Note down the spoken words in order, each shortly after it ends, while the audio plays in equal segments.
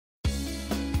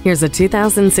Here's a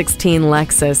 2016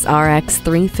 Lexus RX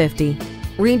 350.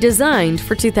 Redesigned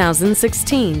for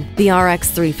 2016, the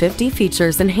RX 350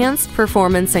 features enhanced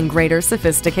performance and greater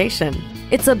sophistication.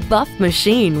 It's a buff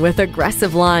machine with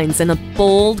aggressive lines and a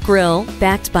bold grille,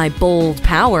 backed by bold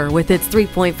power with its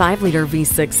 3.5-liter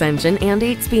V6 engine and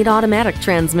 8-speed automatic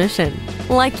transmission.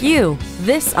 Like you,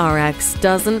 this RX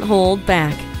doesn't hold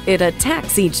back. It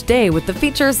attacks each day with the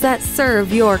features that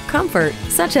serve your comfort,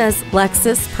 such as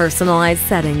Lexus personalized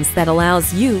settings that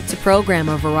allows you to program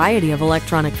a variety of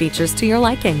electronic features to your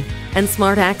liking, and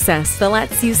smart access that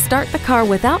lets you start the car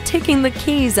without taking the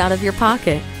keys out of your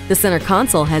pocket. The center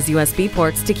console has USB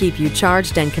ports to keep you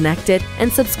charged and connected,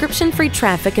 and subscription-free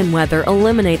traffic and weather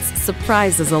eliminates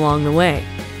surprises along the way.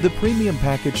 The premium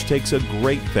package takes a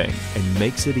great thing and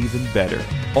makes it even better.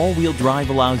 All-wheel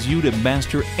drive allows you to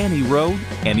master any road,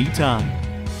 anytime.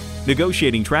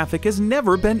 Negotiating traffic has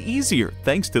never been easier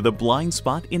thanks to the blind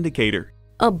spot indicator.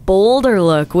 A bolder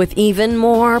look with even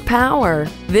more power.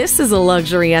 This is a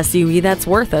luxury SUV that's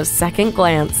worth a second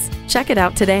glance. Check it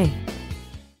out today.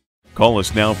 Call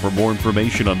us now for more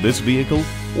information on this vehicle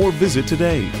or visit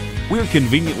today. We're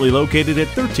conveniently located at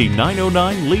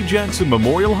 13909 Lee Jackson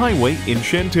Memorial Highway in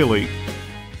Chantilly.